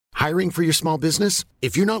Hiring for your small business?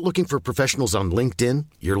 If you're not looking for professionals on LinkedIn,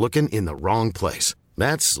 you're looking in the wrong place.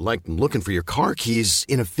 That's like looking for your car keys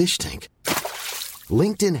in a fish tank.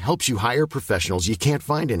 LinkedIn helps you hire professionals you can't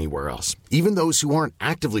find anywhere else, even those who aren't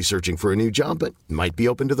actively searching for a new job but might be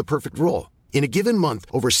open to the perfect role. In a given month,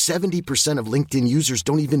 over 70% of LinkedIn users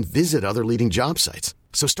don't even visit other leading job sites.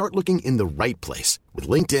 So start looking in the right place. With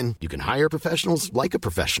LinkedIn, you can hire professionals like a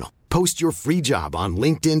professional. Post your free job on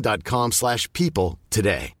linkedin.com/people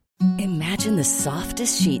today. Imagine the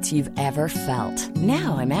softest sheets you've ever felt.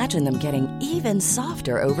 Now imagine them getting even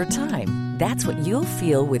softer over time. That's what you'll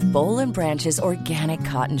feel with Boll & Branch's organic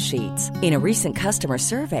cotton sheets. In a recent customer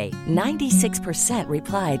survey, 96%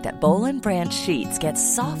 replied that Boll & Branch sheets get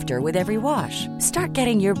softer with every wash. Start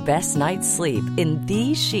getting your best night's sleep in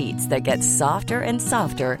these sheets that get softer and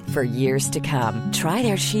softer for years to come. Try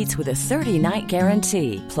their sheets with a 30-night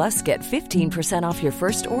guarantee. Plus, get 15% off your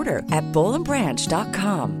first order at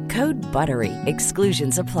bollandbranch.com. Code BUTTERY.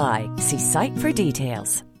 Exclusions apply. See site for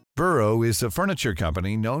details. Burrow is a furniture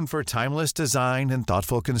company known for timeless design and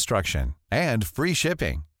thoughtful construction, and free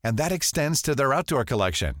shipping, and that extends to their outdoor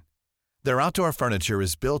collection. Their outdoor furniture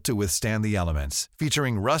is built to withstand the elements,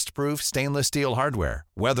 featuring rust-proof stainless steel hardware,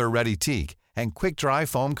 weather-ready teak, and quick-dry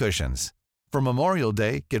foam cushions. For Memorial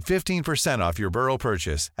Day, get 15% off your Burrow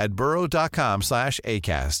purchase at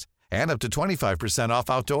burrow.com/acast, and up to 25% off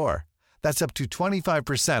outdoor. That's up to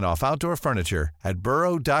 25% off outdoor furniture at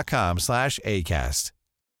burrow.com/acast.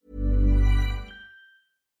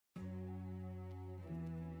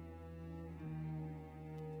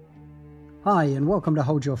 Hi, and welcome to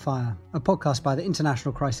Hold Your Fire, a podcast by the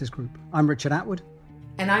International Crisis Group. I'm Richard Atwood.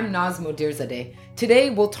 And I'm Naz Modirzadeh. Today,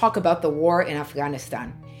 we'll talk about the war in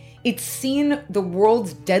Afghanistan. It's seen the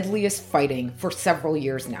world's deadliest fighting for several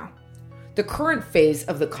years now. The current phase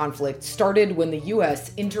of the conflict started when the U.S.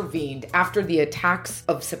 intervened after the attacks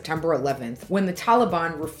of September 11th, when the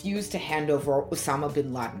Taliban refused to hand over Osama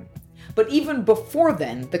bin Laden. But even before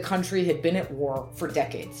then, the country had been at war for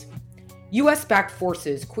decades. U.S.-backed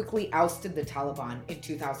forces quickly ousted the Taliban in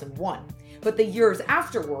 2001, but the years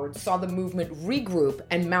afterwards saw the movement regroup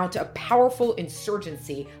and mount a powerful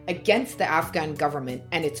insurgency against the Afghan government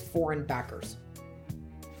and its foreign backers.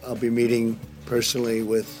 I'll be meeting personally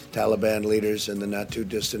with Taliban leaders in the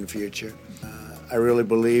not-too-distant future. I really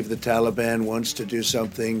believe the Taliban wants to do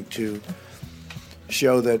something to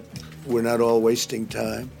show that we're not all wasting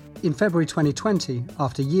time. In February 2020,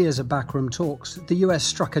 after years of backroom talks, the US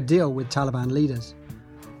struck a deal with Taliban leaders.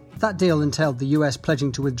 That deal entailed the US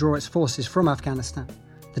pledging to withdraw its forces from Afghanistan.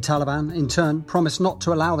 The Taliban, in turn, promised not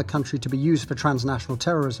to allow the country to be used for transnational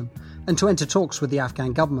terrorism and to enter talks with the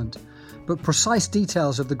Afghan government. But precise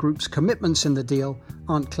details of the group's commitments in the deal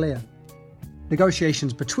aren't clear.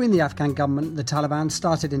 Negotiations between the Afghan government and the Taliban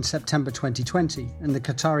started in September 2020 in the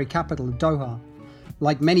Qatari capital of Doha.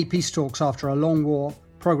 Like many peace talks after a long war,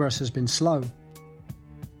 progress has been slow.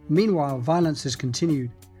 Meanwhile, violence has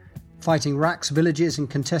continued. Fighting racks villages and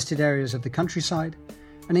contested areas of the countryside,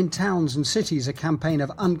 and in towns and cities a campaign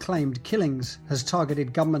of unclaimed killings has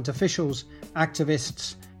targeted government officials,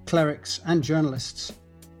 activists, clerics and journalists.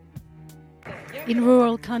 In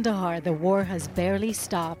rural Kandahar, the war has barely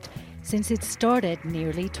stopped since it started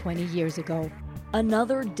nearly 20 years ago.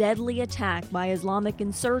 Another deadly attack by Islamic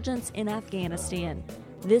insurgents in Afghanistan,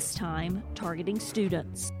 this time targeting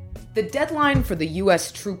students. The deadline for the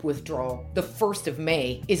U.S. troop withdrawal, the 1st of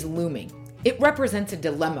May, is looming. It represents a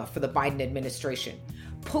dilemma for the Biden administration.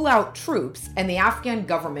 Pull out troops and the Afghan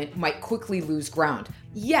government might quickly lose ground.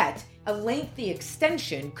 Yet, a lengthy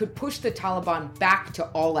extension could push the Taliban back to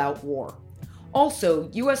all-out war. Also,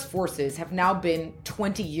 U.S. forces have now been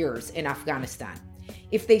 20 years in Afghanistan.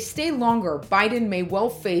 If they stay longer, Biden may well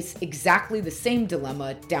face exactly the same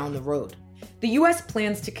dilemma down the road. The U.S.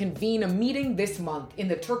 plans to convene a meeting this month in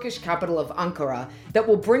the Turkish capital of Ankara that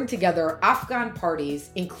will bring together Afghan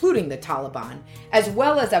parties, including the Taliban, as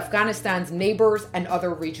well as Afghanistan's neighbors and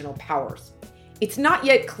other regional powers. It's not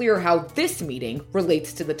yet clear how this meeting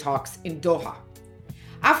relates to the talks in Doha.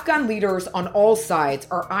 Afghan leaders on all sides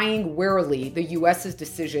are eyeing warily the U.S.'s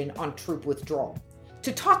decision on troop withdrawal.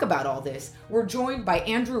 To talk about all this, we're joined by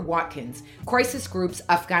Andrew Watkins, Crisis Group's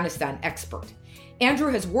Afghanistan expert.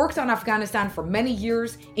 Andrew has worked on Afghanistan for many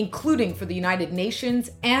years, including for the United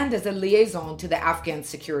Nations and as a liaison to the Afghan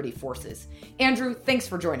security forces. Andrew, thanks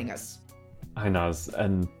for joining us. Hi, Naz,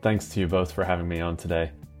 and thanks to you both for having me on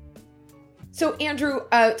today. So, Andrew,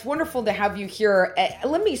 it's wonderful to have you here.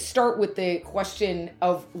 Let me start with the question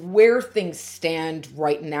of where things stand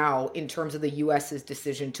right now in terms of the U.S.'s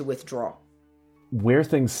decision to withdraw. Where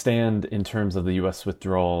things stand in terms of the U.S.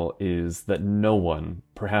 withdrawal is that no one,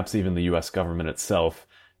 perhaps even the U.S. government itself,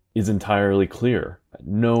 is entirely clear.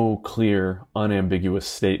 No clear, unambiguous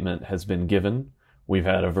statement has been given. We've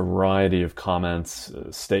had a variety of comments,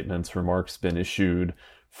 statements, remarks been issued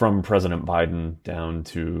from President Biden down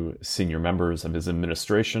to senior members of his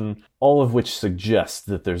administration, all of which suggest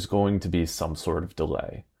that there's going to be some sort of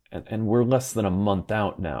delay. And we're less than a month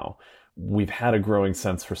out now. We've had a growing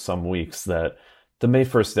sense for some weeks that the May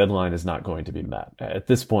 1st deadline is not going to be met. At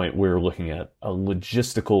this point, we're looking at a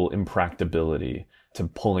logistical impracticability to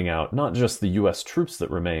pulling out not just the U.S. troops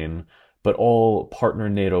that remain, but all partner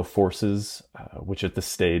NATO forces, which at this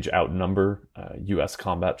stage outnumber U.S.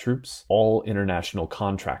 combat troops, all international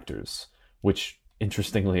contractors, which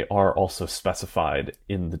interestingly are also specified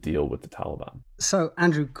in the deal with the Taliban. So,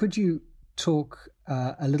 Andrew, could you talk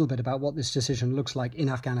a little bit about what this decision looks like in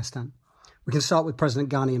Afghanistan? We can start with President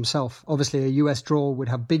Ghani himself. Obviously, a US draw would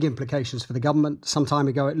have big implications for the government. Some time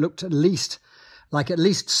ago, it looked at least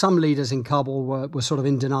some leaders in Kabul were sort of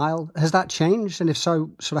in denial. Has that changed? And if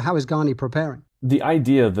so, sort of how is Ghani preparing? The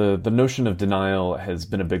idea, the notion of denial has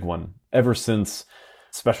been a big one ever since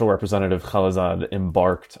Special Representative Khalilzad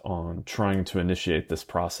embarked on trying to initiate this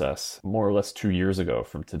process more or less 2 years ago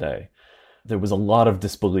from today. There was a lot of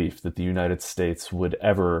disbelief that the United States would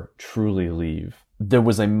ever truly leave. There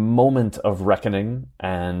was a moment of reckoning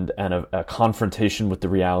and a confrontation with the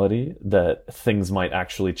reality that things might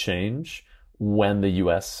actually change when the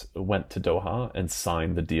U.S. went to Doha and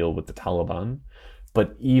signed the deal with the Taliban.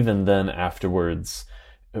 But even then afterwards,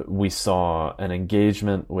 we saw an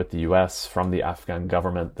engagement with the U.S. from the Afghan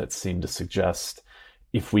government that seemed to suggest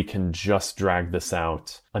if we can just drag this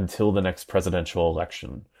out until the next presidential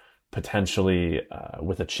election, potentially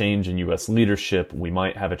with a change in U.S. leadership, we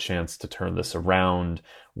might have a chance to turn this around.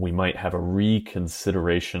 We might have a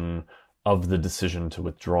reconsideration of the decision to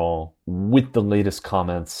withdraw. With the latest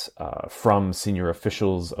comments from senior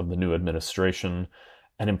officials of the new administration,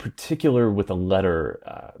 and in particular with a letter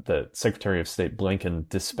that Secretary of State Blinken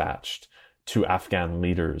dispatched to Afghan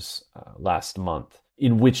leaders last month,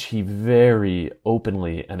 in which he very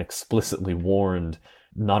openly and explicitly warned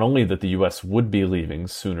not only that the U.S. would be leaving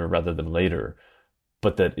sooner rather than later,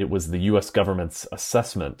 but that it was the U.S. government's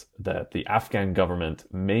assessment that the Afghan government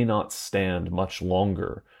may not stand much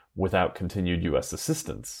longer without continued U.S.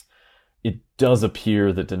 assistance. It does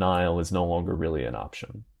appear that denial is no longer really an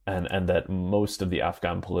option, and that most of the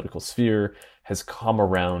Afghan political sphere has come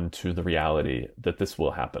around to the reality that this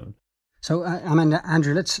will happen. So,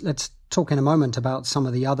 Andrew, let's talk in a moment about some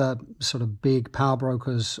of the other sort of big power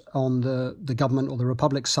brokers on the government or the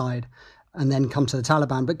Republic side, and then come to the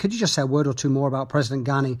Taliban. But could you just say a word or two more about President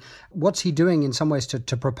Ghani? What's he doing in some ways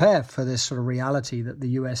to prepare for this sort of reality that the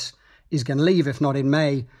US is going to leave, if not in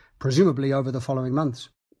May, presumably over the following months?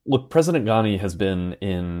 Look, President Ghani has been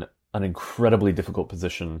in an incredibly difficult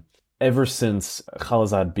position ever since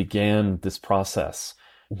Khalilzad began this process,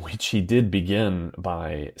 which he did begin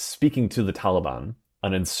by speaking to the Taliban,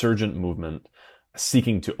 an insurgent movement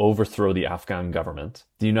seeking to overthrow the Afghan government.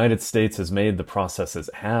 The United States has made the process as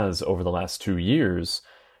it has over the last 2 years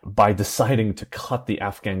by deciding to cut the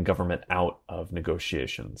Afghan government out of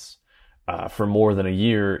negotiations. For more than a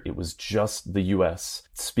year, it was just the U.S.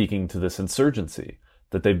 speaking to this insurgency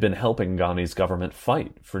that they've been helping Ghani's government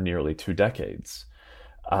fight for nearly 2 decades.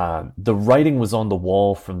 The writing was on the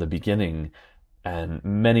wall from the beginning, and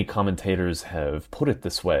many commentators have put it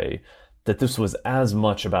this way, that this was as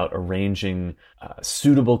much about arranging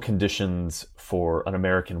suitable conditions for an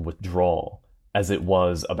American withdrawal as it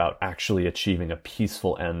was about actually achieving a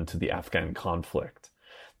peaceful end to the Afghan conflict.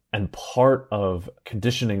 And part of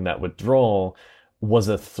conditioning that withdrawal was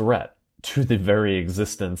a threat to the very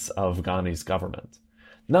existence of Ghani's government.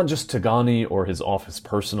 Not just to Ghani or his office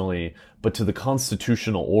personally, but to the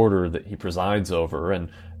constitutional order that he presides over and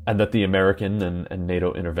that the American and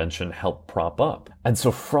NATO intervention helped prop up. And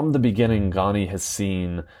so from the beginning, Ghani has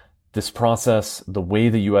seen this process, the way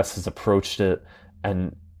the U.S. has approached it,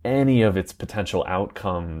 and any of its potential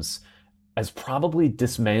outcomes as probably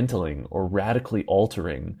dismantling or radically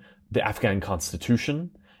altering the Afghan constitution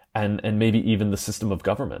and maybe even the system of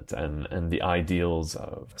government and the ideals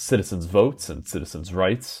of citizens' votes and citizens'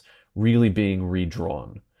 rights really being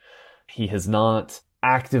redrawn. He has not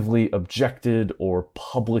actively objected or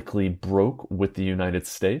publicly broke with the United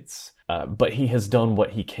States, but he has done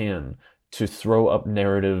what he can to throw up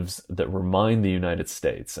narratives that remind the United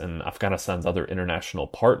States and Afghanistan's other international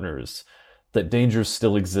partners that dangers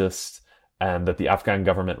still exist and that the Afghan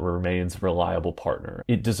government remains a reliable partner.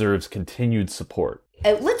 It deserves continued support.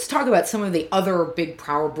 Let's talk about some of the other big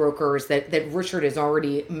power brokers that Richard has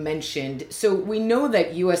already mentioned. So we know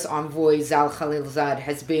that U.S. envoy Zal Khalilzad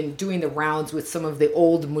has been doing the rounds with some of the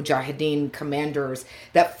old Mujahideen commanders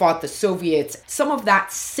that fought the Soviets. Some of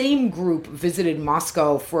that same group visited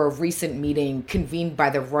Moscow for a recent meeting convened by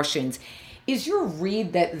the Russians. Is your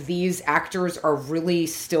read that these actors are really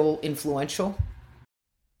still influential?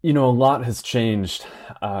 You know, a lot has changed.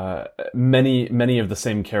 Many of the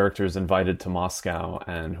same characters invited to Moscow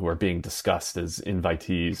and who are being discussed as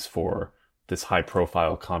invitees for this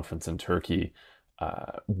high-profile conference in Turkey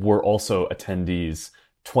were also attendees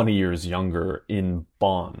 20 years younger in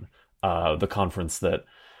Bonn, the conference that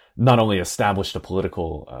not only established a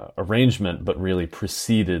political arrangement, but really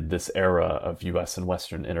preceded this era of U.S. and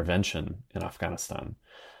Western intervention in Afghanistan.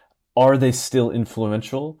 Are they still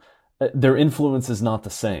influential? Their influence is not the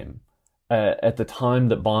same. At the time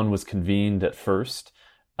that Bonn was convened at first,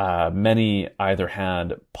 many either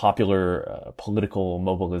had popular political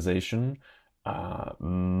mobilization,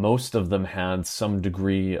 most of them had some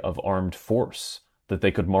degree of armed force that they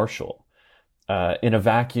could marshal. In a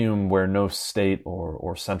vacuum where no state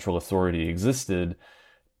or central authority existed,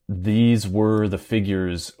 these were the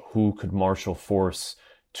figures who could marshal force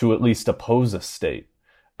to at least oppose a state.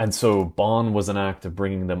 And so Bonn was an act of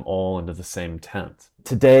bringing them all into the same tent.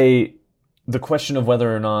 Today, the question of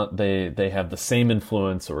whether or not they have the same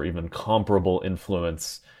influence or even comparable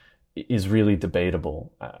influence is really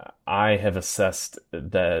debatable. I have assessed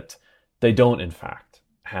that they don't, in fact,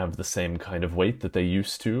 have the same kind of weight that they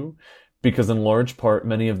used to, because in large part,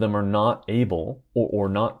 many of them are not able or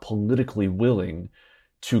not politically willing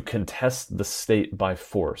to contest the state by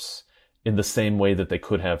force in the same way that they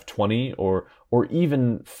could have 20 or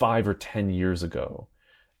even 5 or 10 years ago.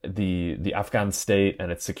 The Afghan state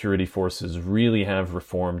and its security forces really have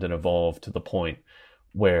reformed and evolved to the point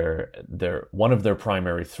where one of their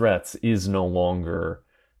primary threats is no longer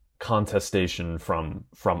contestation from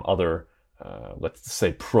other, let's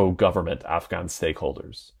say, pro-government Afghan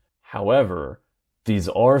stakeholders. However, these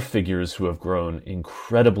are figures who have grown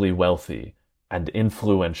incredibly wealthy and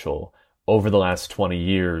influential over the last 20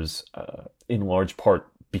 years, in large part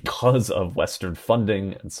because of Western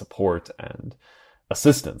funding and support and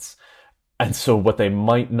assistance. And so what they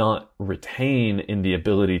might not retain in the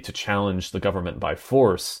ability to challenge the government by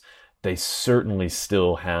force, they certainly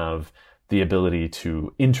still have the ability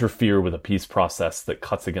to interfere with a peace process that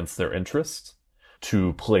cuts against their interests,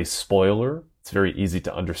 to play spoiler. It's very easy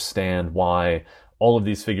to understand why all of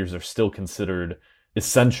these figures are still considered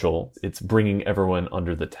essential. It's bringing everyone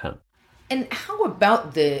under the tent. And how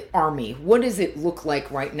about the army? What does it look like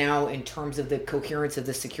right now in terms of the coherence of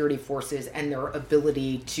the security forces and their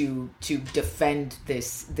ability to defend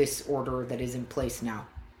this order that is in place now?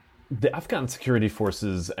 The Afghan security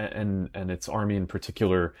forces and its army in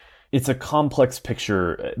particular, it's a complex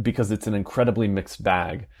picture because it's an incredibly mixed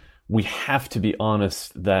bag. We have to be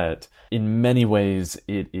honest that in many ways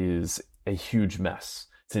it is a huge mess.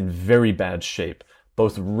 It's in very bad shape,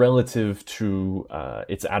 both relative to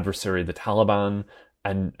its adversary, the Taliban,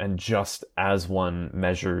 and just as one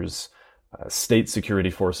measures state security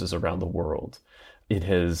forces around the world. It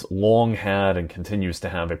has long had and continues to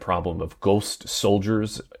have a problem of ghost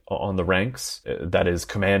soldiers on the ranks, that is,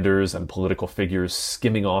 commanders and political figures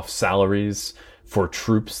skimming off salaries for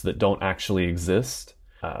troops that don't actually exist.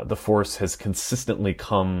 The force has consistently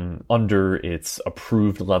come under its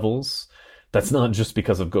approved levels. That's not just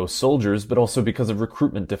because of ghost soldiers, but also because of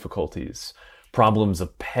recruitment difficulties, problems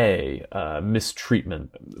of pay,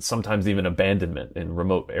 mistreatment, sometimes even abandonment in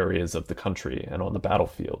remote areas of the country and on the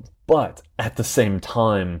battlefield. But at the same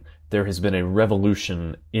time, there has been a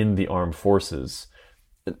revolution in the armed forces.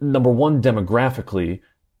 Number one, demographically,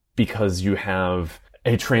 because you have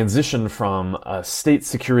a transition from state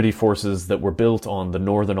security forces that were built on the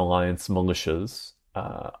Northern Alliance militias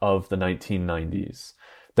of the 1990s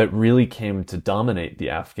that really came to dominate the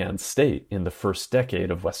Afghan state in the first decade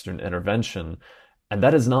of Western intervention. And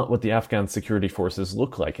that is not what the Afghan security forces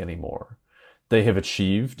look like anymore. They have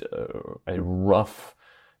achieved a rough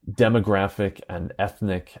demographic and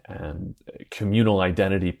ethnic and communal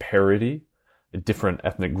identity parity. Different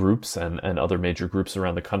ethnic groups and other major groups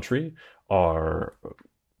around the country are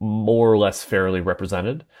more or less fairly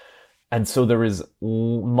represented. And so there is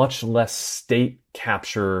much less state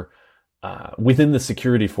capture within the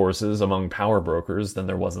security forces among power brokers than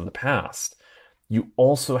there was in the past. You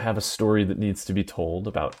also have a story that needs to be told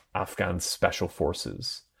about Afghan special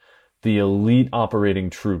forces. The elite operating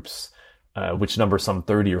troops which number some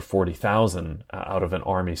 30 or 40,000 out of an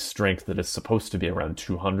army strength that is supposed to be around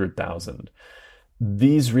 200,000.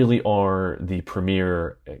 These really are the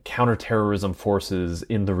premier counterterrorism forces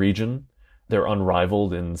in the region. They're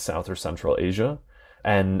unrivaled in South or Central Asia,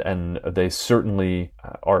 and they certainly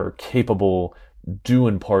are capable, due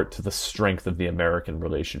in part to the strength of the American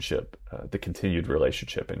relationship, the continued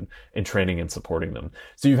relationship in training and supporting them.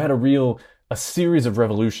 So you've had a series of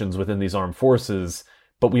revolutions within these armed forces,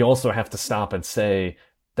 but we also have to stop and say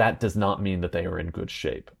that does not mean that they are in good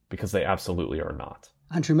shape, because they absolutely are not.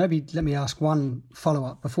 Andrew, maybe let me ask one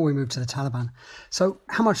follow-up before we move to the Taliban. So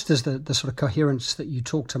how much does the sort of coherence that you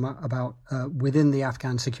talked about within the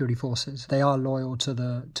Afghan security forces, they are loyal to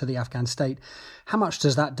the Afghan state, how much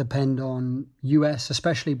does that depend on US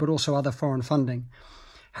especially, but also other foreign funding?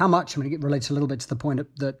 How much, I mean, it relates a little bit to the point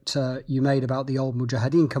that you made about the old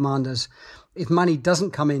Mujahideen commanders. If money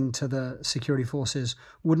doesn't come into the security forces,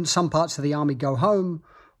 wouldn't some parts of the army go home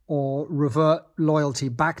or revert loyalty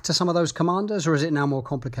back to some of those commanders, or is it now more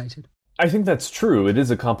complicated? I think that's true. It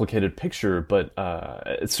is a complicated picture, but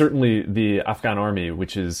certainly the Afghan army,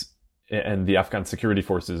 and the Afghan security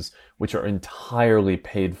forces, which are entirely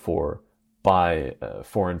paid for by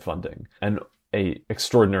foreign funding. And a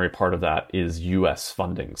extraordinary part of that is U.S.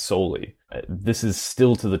 funding solely. This is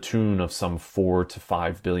still to the tune of some $4 to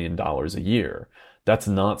 $5 billion a year. That's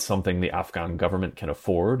not something the Afghan government can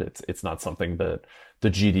afford. It's not something that the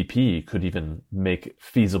GDP could even make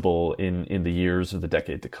feasible in the years or the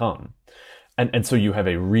decade to come. And so you have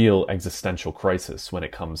a real existential crisis when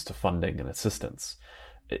it comes to funding and assistance.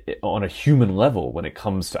 On a human level, when it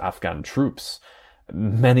comes to Afghan troops,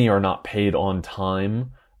 many are not paid on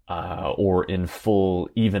time or in full,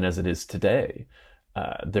 even as it is today.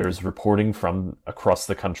 There's reporting from across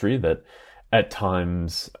the country that at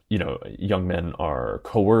times, young men are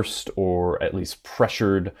coerced or at least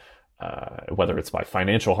pressured, whether it's by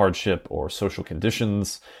financial hardship or social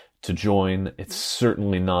conditions, to join. It's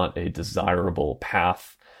certainly not a desirable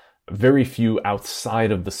path. Very few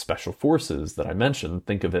outside of the special forces that I mentioned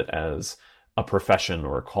think of it as a profession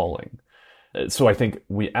or a calling. So I think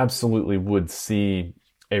we absolutely would see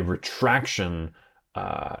a retraction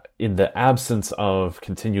in the absence of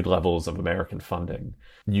continued levels of American funding.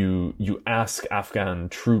 You ask Afghan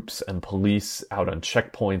troops and police out on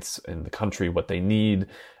checkpoints in the country what they need,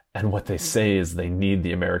 and what they say is they need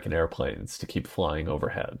the American airplanes to keep flying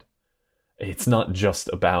overhead. It's not just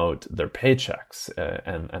about their paychecks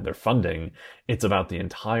and their funding. It's about the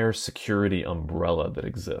entire security umbrella that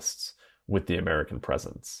exists with the American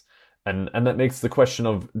presence. And that makes the question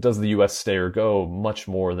of does the U.S. stay or go much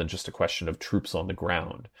more than just a question of troops on the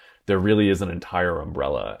ground. There really is an entire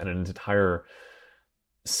umbrella and an entire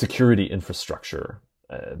security infrastructure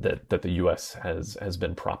that the U.S. has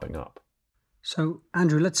been propping up. So,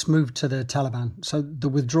 Andrew, let's move to the Taliban. So the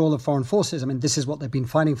withdrawal of foreign forces, I mean, this is what they've been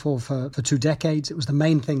fighting for 2 decades. It was the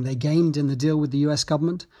main thing they gained in the deal with the US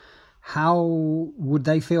government. How would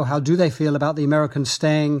they feel? How do they feel about the Americans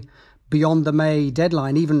staying beyond the May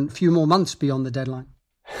deadline, even a few more months beyond the deadline?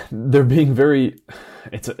 They're being very,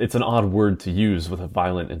 it's an odd word to use with a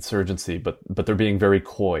violent insurgency, but they're being very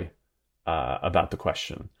coy about the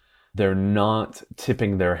question. They're not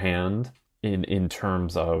tipping their hand in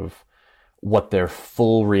terms of what their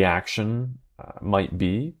full reaction might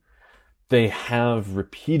be. They have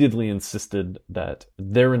repeatedly insisted that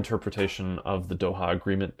their interpretation of the Doha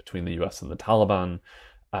Agreement between the US and the Taliban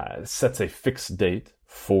sets a fixed date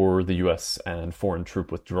for the US and foreign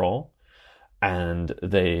troop withdrawal. And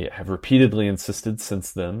they have repeatedly insisted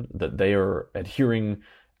since then that they are adhering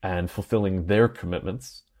and fulfilling their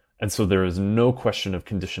commitments. And so there is no question of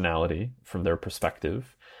conditionality from their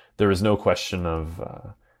perspective. There is no question of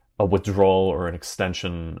a withdrawal or an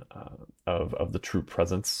extension of the troop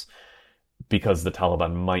presence because the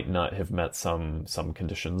Taliban might not have met some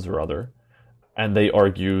conditions or other. And they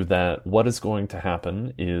argue that what is going to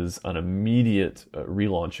happen is an immediate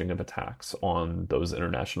relaunching of attacks on those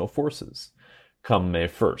international forces come May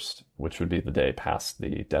 1st, which would be the day past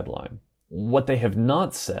the deadline. What they have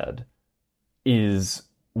not said is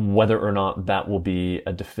whether or not that will be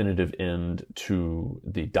a definitive end to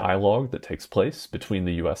the dialogue that takes place between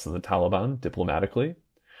the US and the Taliban diplomatically.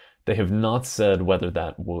 They have not said whether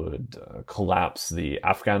that would collapse the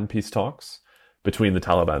Afghan peace talks between the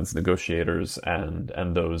Taliban's negotiators and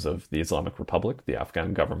those of the Islamic Republic, the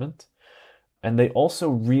Afghan government. And they also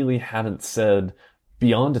really haven't said,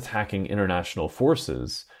 beyond attacking international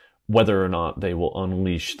forces, whether or not they will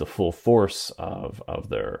unleash the full force of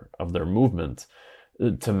their movement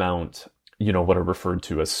to mount, what are referred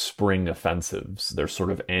to as spring offensives, their sort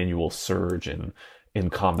of annual surge in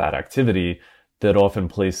combat activity that often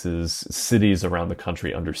places cities around the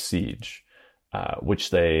country under siege, which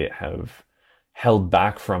they have held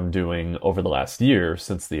back from doing over the last year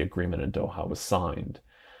since the agreement in Doha was signed.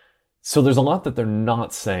 So there's a lot that they're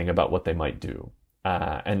not saying about what they might do.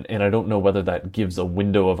 And I don't know whether that gives a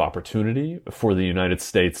window of opportunity for the United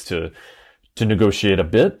States to negotiate a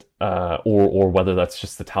bit, or whether that's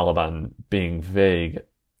just the Taliban being vague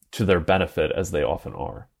to their benefit, as they often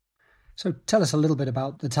are. So tell us a little bit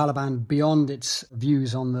about the Taliban beyond its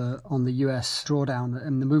views on the US drawdown.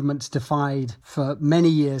 And the movement's defied for many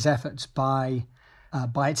years efforts by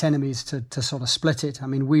its enemies to sort of split it. I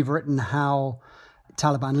mean, we've written how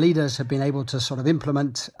Taliban leaders have been able to sort of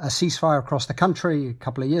implement a ceasefire across the country a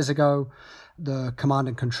couple of years ago. The command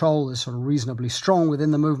and control is sort of reasonably strong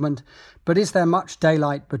within the movement. But is there much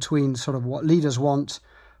daylight between sort of what leaders want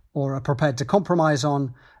or are prepared to compromise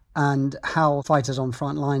on and how fighters on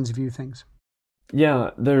front lines view things?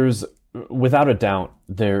 Yeah, there's, without a doubt,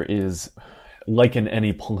 there is, like in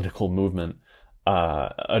any political movement,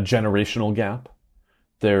 a generational gap.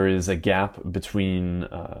 There is a gap between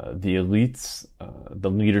the elites,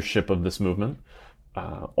 the leadership of this movement,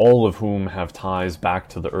 all of whom have ties back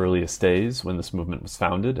to the earliest days when this movement was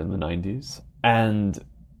founded in the 90s, and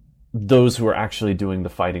those who are actually doing the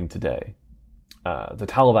fighting today. The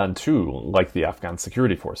Taliban, too, like the Afghan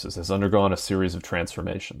security forces, has undergone a series of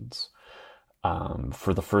transformations.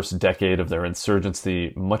 For the first decade of their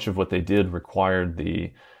insurgency, much of what they did required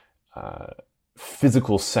the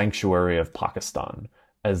physical sanctuary of Pakistan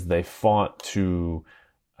as they fought to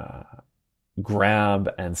grab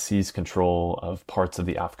and seize control of parts of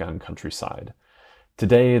the Afghan countryside.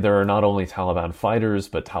 Today, there are not only Taliban fighters,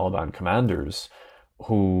 but Taliban commanders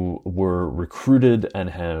who were recruited and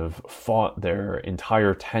have fought their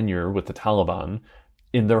entire tenure with the Taliban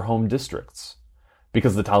in their home districts,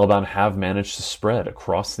 because the Taliban have managed to spread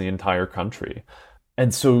across the entire country.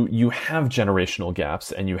 And so you have generational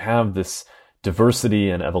gaps, and you have this diversity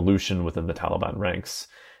and evolution within the Taliban ranks.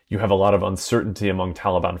 You have a lot of uncertainty among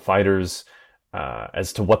Taliban fighters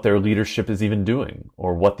as to what their leadership is even doing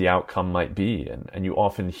or what the outcome might be. And you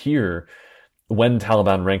often hear, when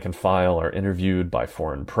Taliban rank and file are interviewed by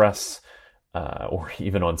foreign press, or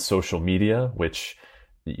even on social media, which,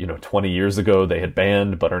 20 years ago they had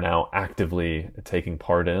banned but are now actively taking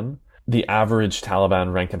part in, the average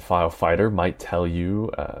Taliban rank and file fighter might tell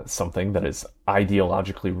you something that is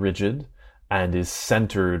ideologically rigid and is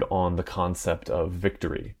centered on the concept of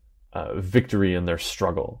victory in their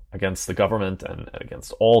struggle against the government and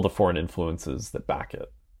against all the foreign influences that back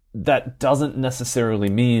it. That doesn't necessarily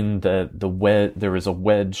mean that there is a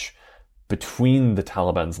wedge between the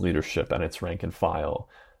Taliban's leadership and its rank and file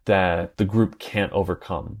that the group can't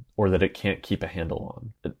overcome or that it can't keep a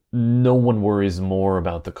handle on. No one worries more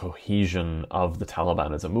about the cohesion of the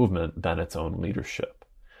Taliban as a movement than its own leadership.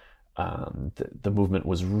 The movement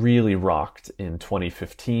was really rocked in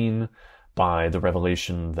 2015 by the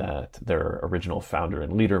revelation that their original founder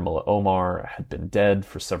and leader, Mullah Omar, had been dead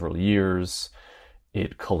for several years.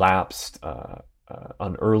 It collapsed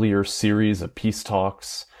an earlier series of peace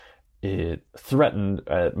talks. It threatened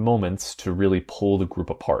at moments to really pull the group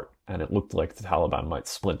apart, and it looked like the Taliban might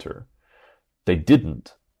splinter. They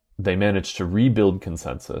didn't. They managed to rebuild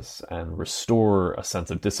consensus and restore a sense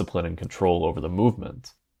of discipline and control over the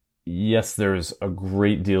movement. Yes, there's a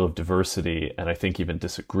great deal of diversity and I think even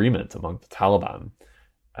disagreement among the Taliban.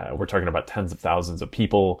 We're talking about tens of thousands of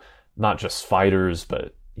people, not just fighters,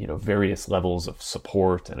 but various levels of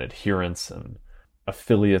support and adherence and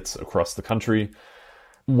affiliates across the country.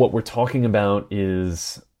 What we're talking about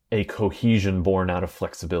is a cohesion born out of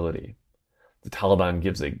flexibility. The Taliban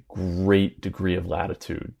gives a great degree of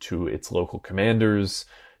latitude to its local commanders,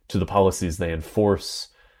 to the policies they enforce,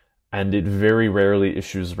 and it very rarely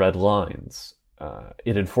issues red lines.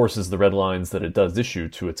 It enforces the red lines that it does issue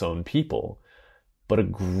to its own people, but a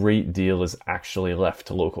great deal is actually left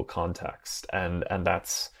to local context, and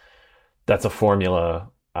that's a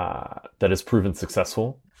formula that has proven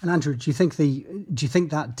successful. And Andrew, do you think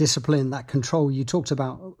that discipline, that control you talked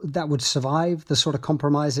about, that would survive the sort of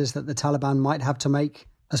compromises that the Taliban might have to make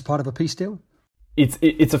as part of a peace deal?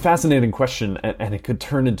 It's a fascinating question, and it could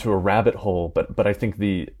turn into a rabbit hole. But I think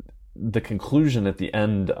the conclusion at the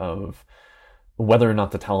end of whether or not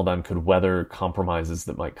the Taliban could weather compromises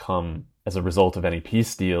that might come as a result of any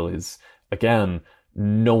peace deal is, again,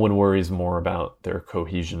 no one worries more about their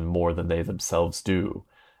cohesion more than they themselves do.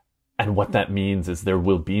 And what that means is there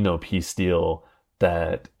will be no peace deal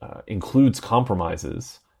that includes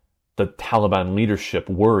compromises. The Taliban leadership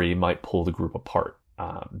worry might pull the group apart.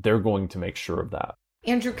 They're going to make sure of that.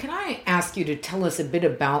 Andrew, can I ask you to tell us a bit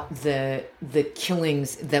about the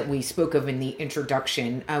killings that we spoke of in the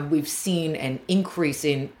introduction? We've seen an increase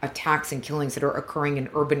in attacks and killings that are occurring in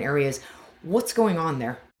urban areas. What's going on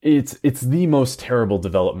there? It's the most terrible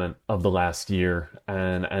development of the last year,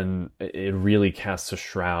 and it really casts a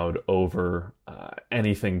shroud over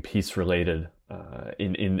anything peace related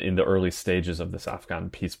in the early stages of this Afghan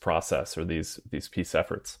peace process or these peace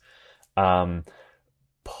efforts.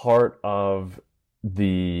 Part of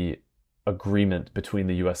the agreement between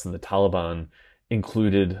the US and the Taliban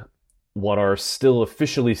included what are still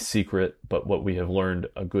officially secret, but what we have learned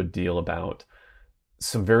a good deal about,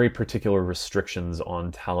 some very particular restrictions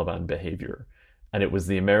on Taliban behavior. And it was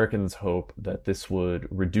the Americans' hope that this would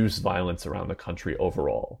reduce violence around the country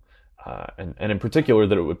overall, and in particular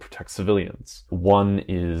that it would protect civilians. One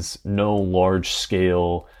is no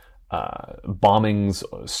large-scale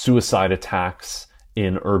bombings, suicide attacks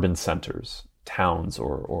in urban centers, towns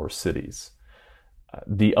or cities.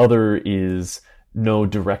 The other is no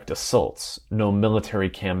direct assaults, no military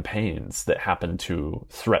campaigns that happen to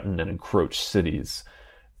threaten and encroach cities,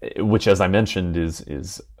 which, as I mentioned,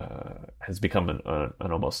 has become an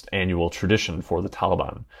almost annual tradition for the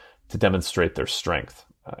Taliban to demonstrate their strength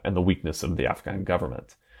and the weakness of the Afghan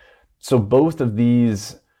government. So both of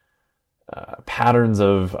these patterns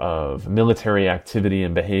of military activity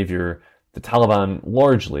and behavior, the Taliban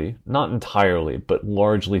largely, not entirely, but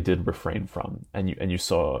largely did refrain from. And you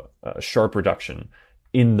saw a sharp reduction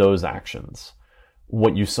in those actions.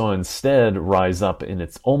 What you saw instead rise up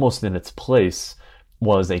almost in its place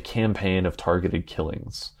was a campaign of targeted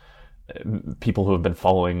killings. People who have been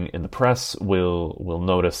following in the press will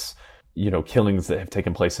notice, killings that have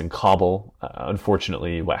taken place in Kabul.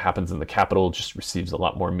 Unfortunately, what happens in the capital just receives a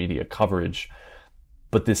lot more media coverage.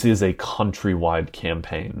 But this is a countrywide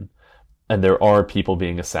campaign. And there are people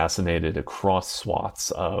being assassinated across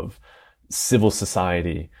swaths of civil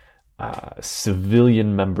society,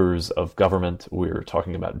 civilian members of government. We're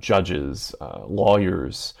talking about judges,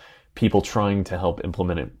 lawyers, people trying to help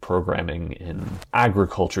implement programming in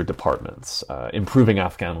agriculture departments, improving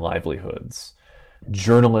Afghan livelihoods,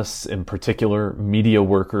 journalists in particular, media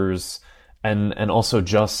workers, and also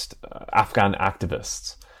just Afghan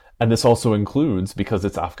activists. And this also includes, because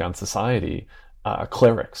it's Afghan society,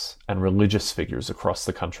 clerics and religious figures across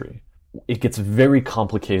the country. It gets very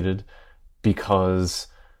complicated because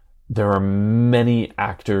there are many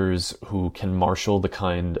actors who can marshal the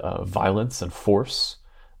kind of violence and force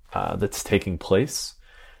that's taking place.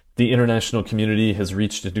 The international community has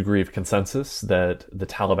reached a degree of consensus that the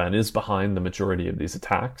Taliban is behind the majority of these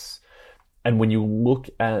attacks. And when you look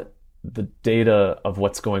at the data of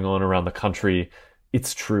what's going on around the country,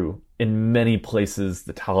 it's true. In many places,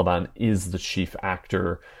 the Taliban is the chief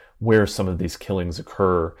actor where some of these killings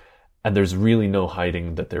occur. And there's really no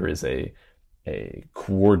hiding that there is a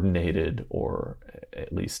coordinated or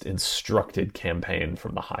at least instructed campaign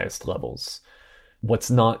from the highest levels. What's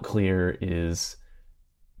not clear is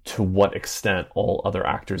to what extent all other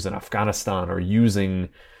actors in Afghanistan are using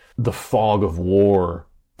the fog of war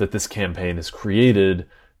that this campaign has created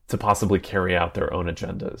to possibly carry out their own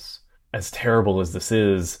agendas. As terrible as this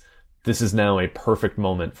is now a perfect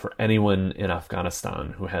moment for anyone in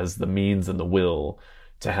Afghanistan who has the means and the will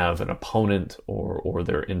to have an opponent or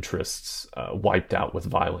their interests wiped out with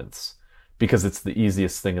violence. Because it's the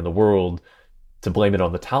easiest thing in the world to blame it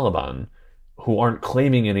on the Taliban, who aren't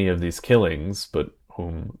claiming any of these killings, but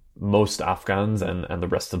whom most Afghans and the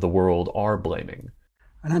rest of the world are blaming.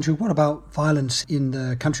 And Andrew, what about violence in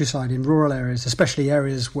the countryside, in rural areas, especially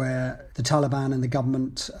areas where the Taliban and the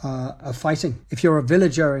government are fighting? If you're a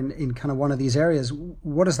villager in kind of one of these areas,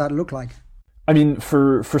 what does that look like? I mean,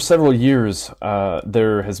 for several years,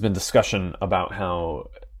 there has been discussion about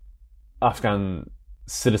how Afghan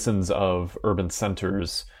citizens of urban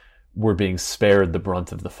centers were being spared the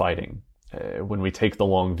brunt of the fighting. When we take the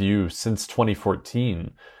long view, since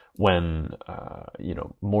 2014, when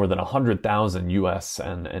more than 100,000 US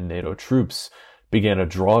and NATO troops began a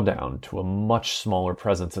drawdown to a much smaller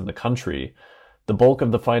presence in the country, the bulk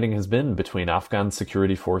of the fighting has been between Afghan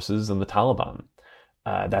security forces and the Taliban.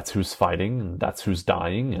 That's who's fighting, and that's who's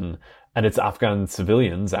dying, and it's Afghan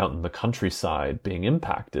civilians out in the countryside being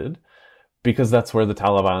impacted, because that's where the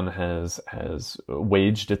Taliban has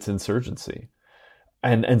waged its insurgency.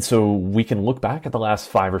 And so we can look back at the last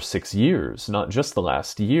 5 or 6 years, not just the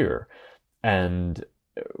last year, and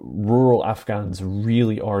rural Afghans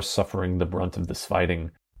really are suffering the brunt of this fighting.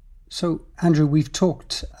 So, Andrew, we've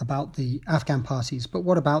talked about the Afghan parties, but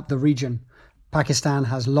what about the region? Pakistan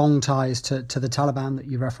has long ties to the Taliban that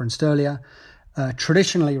you referenced earlier.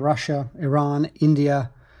 Traditionally, Russia, Iran, India,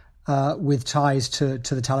 with ties to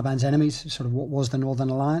the Taliban's enemies, sort of what was the Northern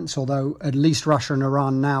Alliance, although at least Russia and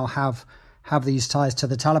Iran now have these ties to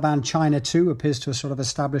the Taliban. China, too, appears to have sort of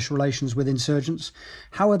established relations with insurgents.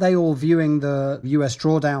 How are they all viewing the US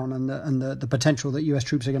drawdown and the potential that US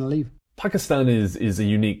troops are going to leave? Pakistan is a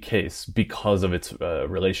unique case because of its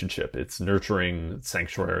relationship, its nurturing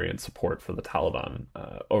sanctuary and support for the Taliban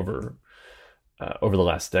over the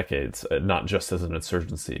last decades, not just as an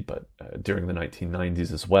insurgency, but during the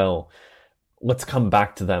 1990s as well. Let's come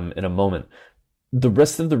back to them in a moment. The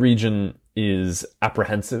rest of the region is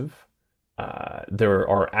apprehensive. There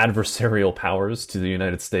are adversarial powers to the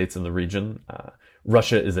United States in the region.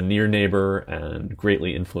 Russia is a near neighbor and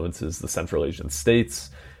greatly influences the Central Asian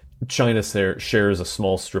states. China shares a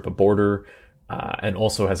small strip of border and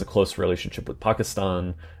also has a close relationship with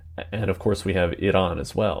Pakistan. And of course, we have Iran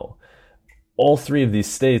as well. All three of these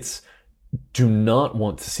states do not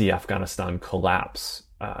want to see Afghanistan collapse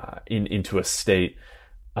into a state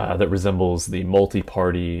that resembles the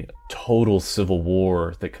multi-party total civil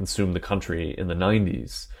war that consumed the country in the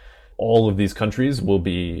 90s. All of these countries will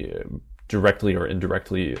be directly or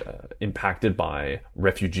indirectly impacted by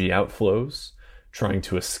refugee outflows, trying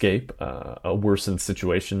to escape a worsened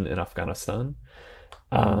situation in Afghanistan.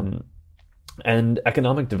 And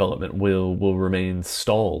economic development will remain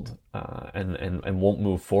stalled and won't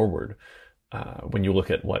move forward. When you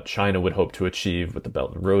look at what China would hope to achieve with the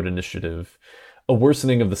Belt and Road Initiative, a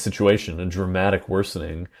worsening of the situation, a dramatic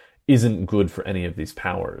worsening, isn't good for any of these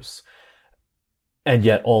powers. And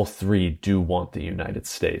yet all three do want the United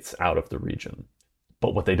States out of the region.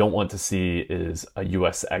 But what they don't want to see is a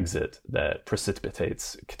US exit that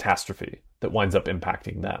precipitates catastrophe, that winds up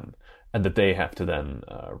impacting them, and that they have to then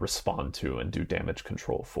respond to and do damage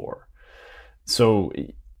control for. So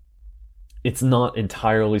it's not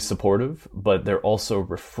entirely supportive, but they're also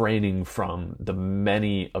refraining from the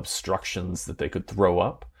many obstructions that they could throw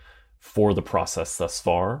up for the process thus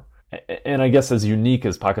far. And I guess as unique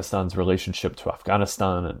as Pakistan's relationship to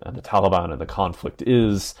Afghanistan and the Taliban and the conflict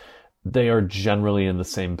is, they are generally in the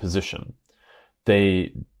same position.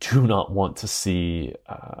 They do not want to see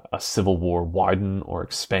a civil war widen or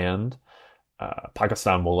expand.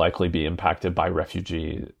 Pakistan will likely be impacted by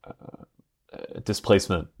refugee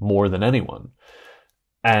displacement more than anyone.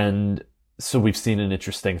 And so we've seen an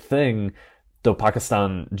interesting thing, though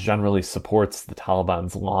Pakistan generally supports the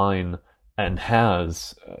Taliban's line and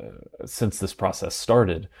has since this process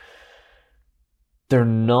started, they're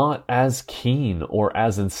not as keen or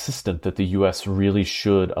as insistent that the US really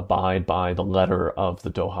should abide by the letter of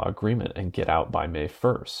the Doha Agreement and get out by May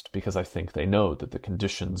 1st, because I think they know that the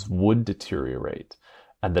conditions would deteriorate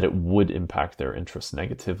and that it would impact their interests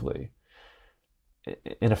negatively.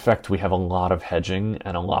 In effect, we have a lot of hedging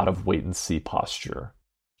and a lot of wait-and-see posture.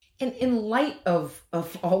 And in light of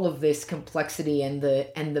all of this complexity and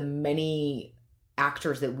the many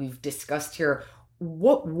actors that we've discussed here,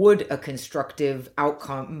 what would a constructive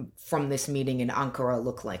outcome from this meeting in Ankara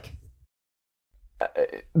look like?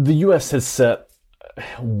 The U.S. has set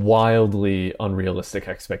wildly unrealistic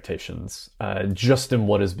expectations. Just in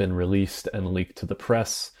what has been released and leaked to the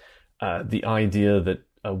press, the idea that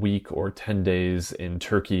a week or 10 days in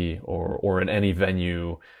Turkey or in any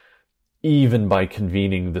venue, even by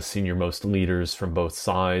convening the senior-most leaders from both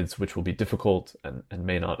sides, which will be difficult and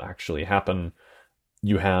may not actually happen,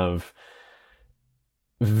 you have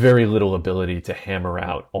very little ability to hammer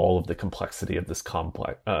out all of the complexity of this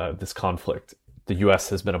conflict. The U.S.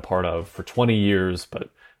 has been a part of for 20 years,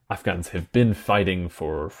 but Afghans have been fighting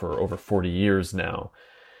for over 40 years now.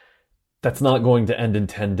 That's not going to end in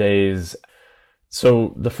 10 days.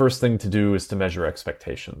 So the first thing to do is to measure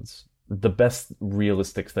expectations. The best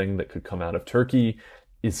realistic thing that could come out of Turkey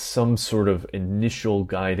is some sort of initial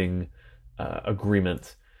guiding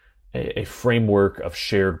agreement, a framework of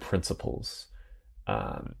shared principles.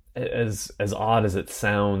 As odd as it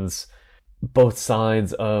sounds, both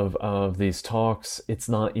sides of these talks, it's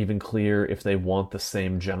not even clear if they want the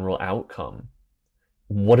same general outcome.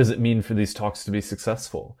 What does it mean for these talks to be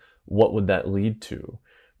successful? What would that lead to?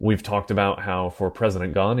 We've talked about how for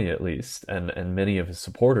President Ghani, at least, and many of his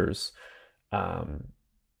supporters,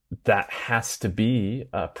 that has to be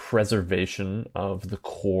a preservation of the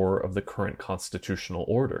core of the current constitutional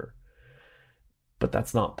order. But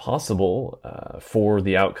that's not possible for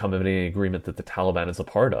the outcome of any agreement that the Taliban is a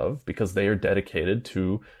part of, because they are dedicated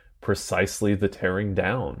to precisely the tearing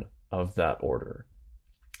down of that order.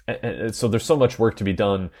 And so there's so much work to be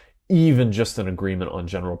done. Even just an agreement on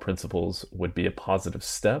general principles would be a positive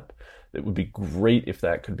step. It would be great if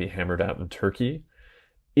that could be hammered out in Turkey.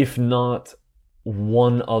 If not,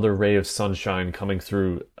 one other ray of sunshine coming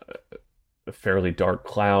through fairly dark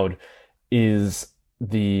cloud is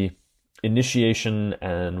the initiation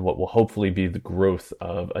and what will hopefully be the growth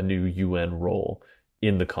of a new UN role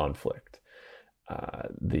in the conflict.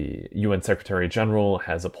 The UN Secretary General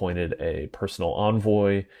has appointed a personal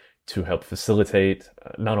envoy to help facilitate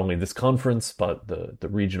not only this conference, but the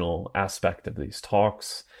regional aspect of these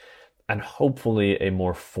talks, and hopefully a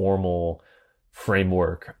more formal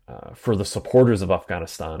framework for the supporters of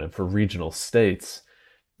Afghanistan and for regional states,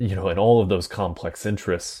 and all of those complex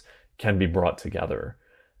interests can be brought together.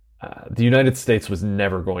 The United States was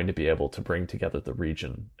never going to be able to bring together the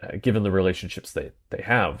region, given the relationships they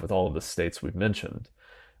have with all of the states we've mentioned.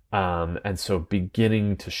 And so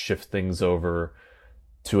beginning to shift things over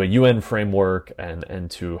to a UN framework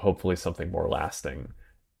and to hopefully something more lasting,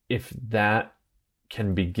 if that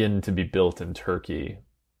can begin to be built in Turkey,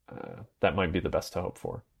 that might be the best to hope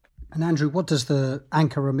for. And Andrew, what does the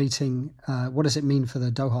Ankara meeting, what does it mean for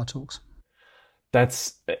the Doha talks?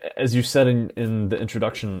 That's, as you said in the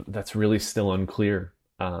introduction, that's really still unclear.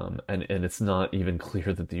 And it's not even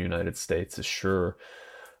clear that the United States is sure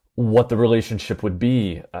what the relationship would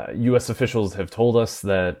be. U.S. officials have told us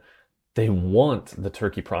that they want the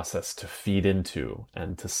Turkey process to feed into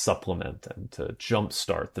and to supplement and to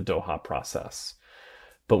jumpstart the Doha process.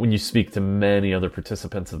 But when you speak to many other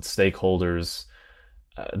participants and stakeholders,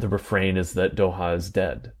 the refrain is that Doha is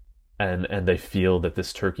dead, and they feel that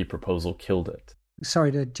this Turkey proposal killed it.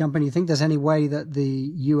 Sorry to jump in. You think there's any way that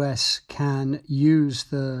the US can use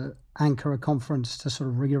the Ankara conference to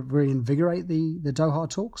sort of reinvigorate the Doha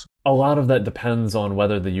talks? A lot of that depends on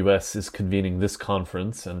whether the US is convening this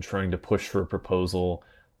conference and trying to push for a proposal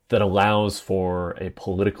that allows for a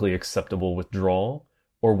politically acceptable withdrawal,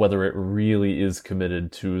 or whether it really is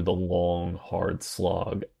committed to the long, hard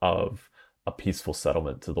slog of a peaceful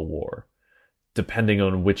settlement to the war. Depending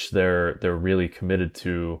on which they're really committed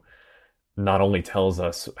to, not only tells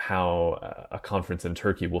us how a conference in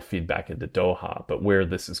Turkey will feed back into Doha, but where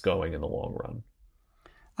this is going in the long run.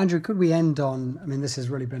 Andrew, could we end on, this has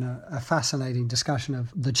really been a fascinating discussion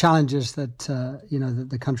of the challenges that, that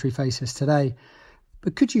the country faces today.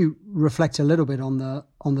 But could you reflect a little bit on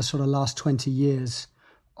the sort of last 20 years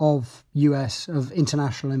of of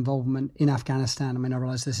international involvement in Afghanistan? I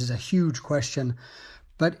realize this is a huge question,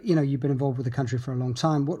 but, you've been involved with the country for a long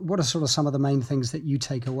time. What are sort of some of the main things that you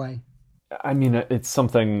take away? It's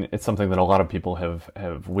something that a lot of people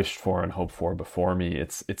have wished for and hoped for before me.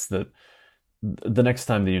 It's that the next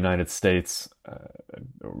time the United States,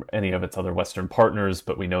 any of its other Western partners,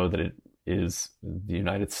 but we know that it is the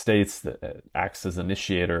United States that acts as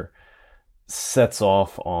initiator, sets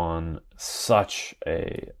off on such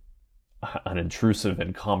an intrusive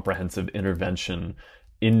and comprehensive intervention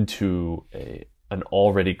into an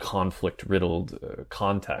already conflict-riddled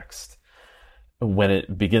context, when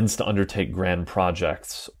it begins to undertake grand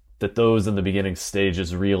projects, that those in the beginning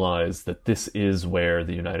stages realize that this is where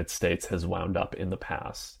the United States has wound up in the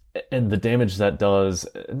past. And the damage that does,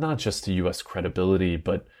 not just to U.S. credibility,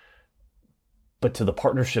 but to the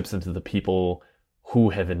partnerships and to the people who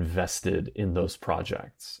have invested in those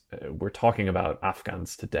projects. We're talking about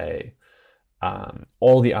Afghans today.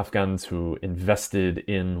 All the Afghans who invested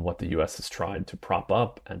in what the U.S. has tried to prop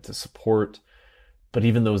up and to support, but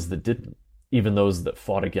even those that didn't, even those that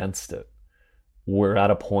fought against it. We're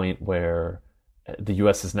at a point where the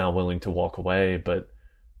U.S. is now willing to walk away, but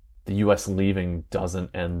the U.S. leaving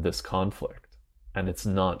doesn't end this conflict, and it's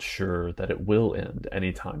not sure that it will end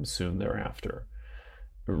anytime soon thereafter.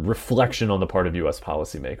 Reflection on the part of U.S.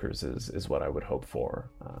 policymakers is what I would hope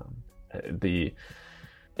for. The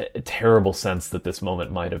terrible sense that this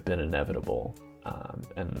moment might have been inevitable,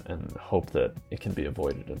 and hope that it can be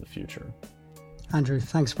avoided in the future. Andrew,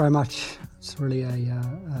 thanks very much. It's really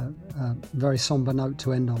a very somber note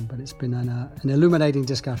to end on, but it's been an illuminating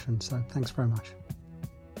discussion, so thanks very much.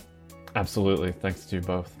 Absolutely. Thanks to you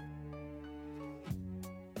both.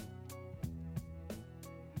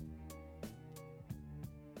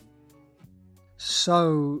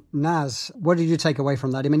 So, Naz, what did you take away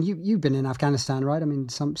from that? You've been in Afghanistan, right?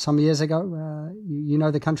 Some years ago. You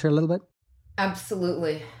know the country a little bit?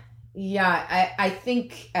 Absolutely. Yeah, I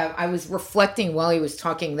think I was reflecting while he was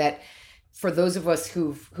talking that for those of us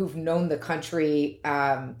who've known the country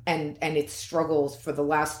and its struggles for the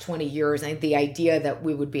last 20 years, I think the idea that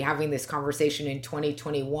we would be having this conversation in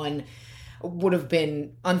 2021 would have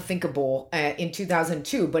been unthinkable in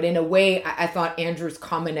 2002. But in a way, I thought Andrew's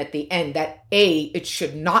comment at the end that A, it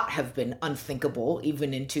should not have been unthinkable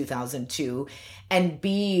even in 2002, and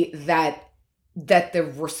B, that the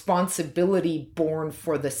responsibility borne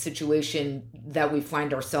for the situation that we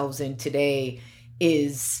find ourselves in today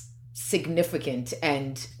is significant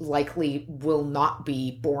and likely will not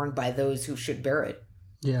be borne by those who should bear it.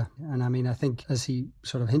 Yeah, and I mean, I think as he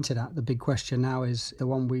sort of hinted at, the big question now is the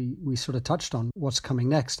one we sort of touched on. What's coming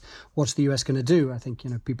next? What's the US going to do? I think,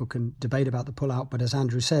 people can debate about the pullout, but as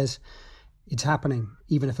Andrew says, it's happening,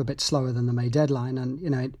 even if a bit slower than the May deadline.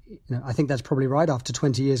 And, I think that's probably right. After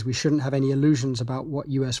 20 years, we shouldn't have any illusions about what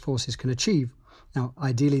US forces can achieve. Now,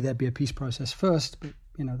 ideally, there'd be a peace process first, but,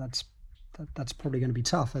 that's probably going to be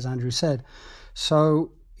tough, as Andrew said.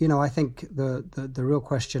 So, I think the real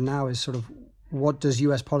question now is sort of, what does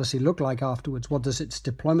US policy look like afterwards? What does its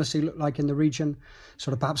diplomacy look like in the region?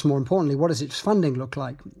 Sort of perhaps more importantly, what does its funding look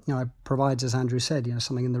like? It provides, as Andrew said,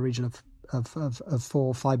 something in the region of 4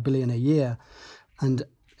 or 5 billion a year. And,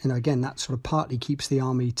 again, that sort of partly keeps the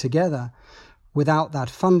army together. Without that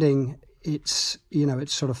funding, it's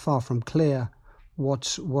sort of far from clear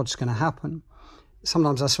what's going to happen.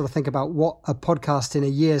 Sometimes I sort of think about what a podcast in a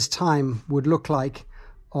year's time would look like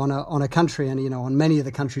on a country, and on many of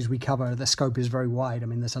the countries we cover, the scope is very wide. I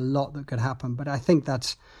mean, there's a lot that could happen, but I think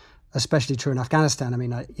that's especially true in Afghanistan. I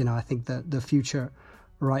mean, I think that the future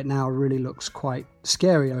right now really looks quite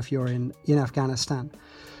scary if you're in Afghanistan,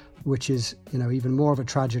 which is even more of a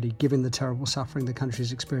tragedy given the terrible suffering the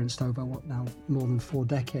country's experienced over more than 4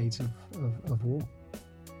 decades of war.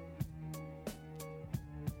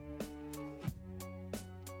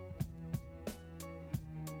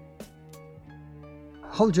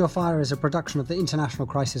 Hold Your Fire is a production of the International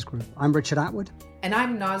Crisis Group. I'm Richard Atwood. And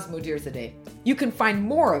I'm Naz Modirzadeh. You can find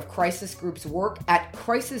more of Crisis Group's work at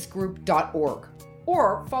crisisgroup.org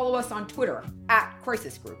or follow us on Twitter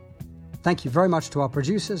 @Crisis Group. Thank you very much to our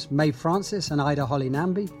producers, Mae Francis and Ida Holly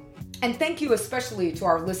Namby. And thank you especially to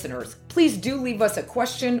our listeners. Please do leave us a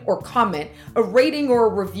question or comment, a rating or a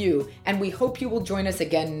review, and we hope you will join us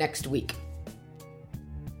again next week.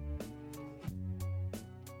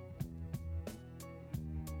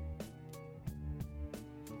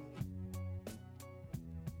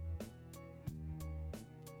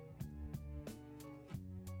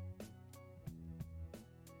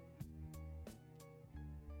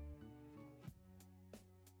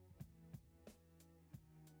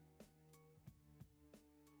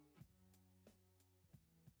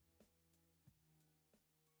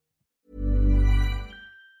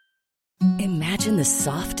 Imagine the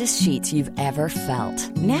softest sheets you've ever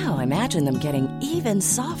felt. Now imagine them getting even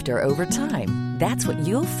softer over time. That's what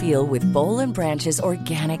you'll feel with Boll & Branch's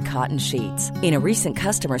organic cotton sheets. In a recent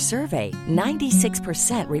customer survey,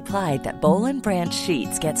 96% replied that Boll & Branch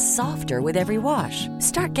sheets get softer with every wash.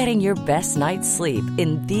 Start getting your best night's sleep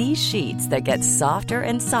in these sheets that get softer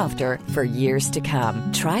and softer for years to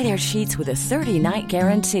come. Try their sheets with a 30-night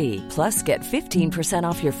guarantee. Plus, get 15%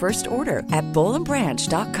 off your first order at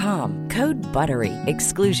bollandbranch.com. Code BUTTERY.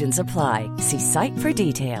 Exclusions apply. See site for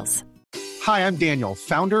details. Hi, I'm Daniel,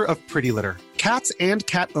 founder of Pretty Litter. Cats and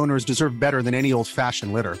cat owners deserve better than any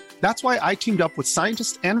old-fashioned litter. That's why I teamed up with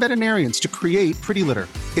scientists and veterinarians to create Pretty Litter.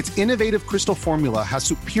 Its innovative crystal formula has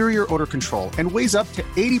superior odor control and weighs up to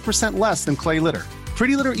 80% less than clay litter.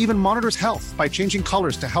 Pretty Litter even monitors health by changing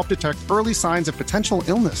colors to help detect early signs of potential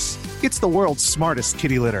illness. It's the world's smartest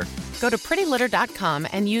kitty litter. Go to prettylitter.com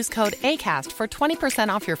and use code ACAST for 20%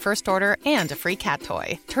 off your first order and a free cat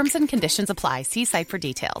toy. Terms and conditions apply. See site for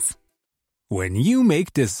details. When you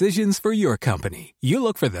make decisions for your company, you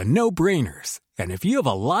look for the no-brainers. And if you have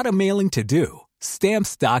a lot of mailing to do,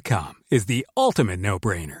 Stamps.com is the ultimate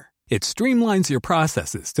no-brainer. It streamlines your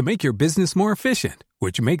processes to make your business more efficient,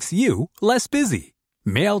 which makes you less busy.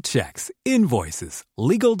 Mail checks, invoices,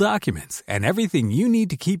 legal documents, and everything you need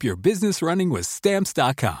to keep your business running with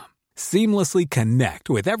Stamps.com. Seamlessly connect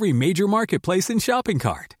with every major marketplace and shopping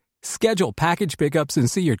cart. Schedule package pickups and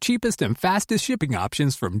see your cheapest and fastest shipping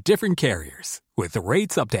options from different carriers. With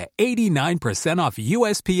rates up to 89% off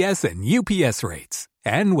USPS and UPS rates.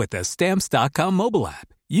 And with the Stamps.com mobile app,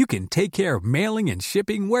 you can take care of mailing and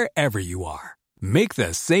shipping wherever you are. Make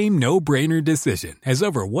the same no-brainer decision as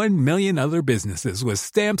over 1 million other businesses with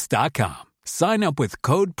Stamps.com. Sign up with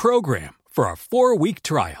code PROGRAM for a 4-week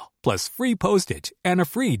trial, plus free postage and a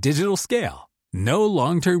free digital scale. No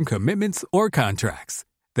long-term commitments or contracts.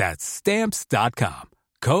 That's Stamps.com.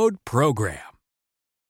 Code PROGRAM.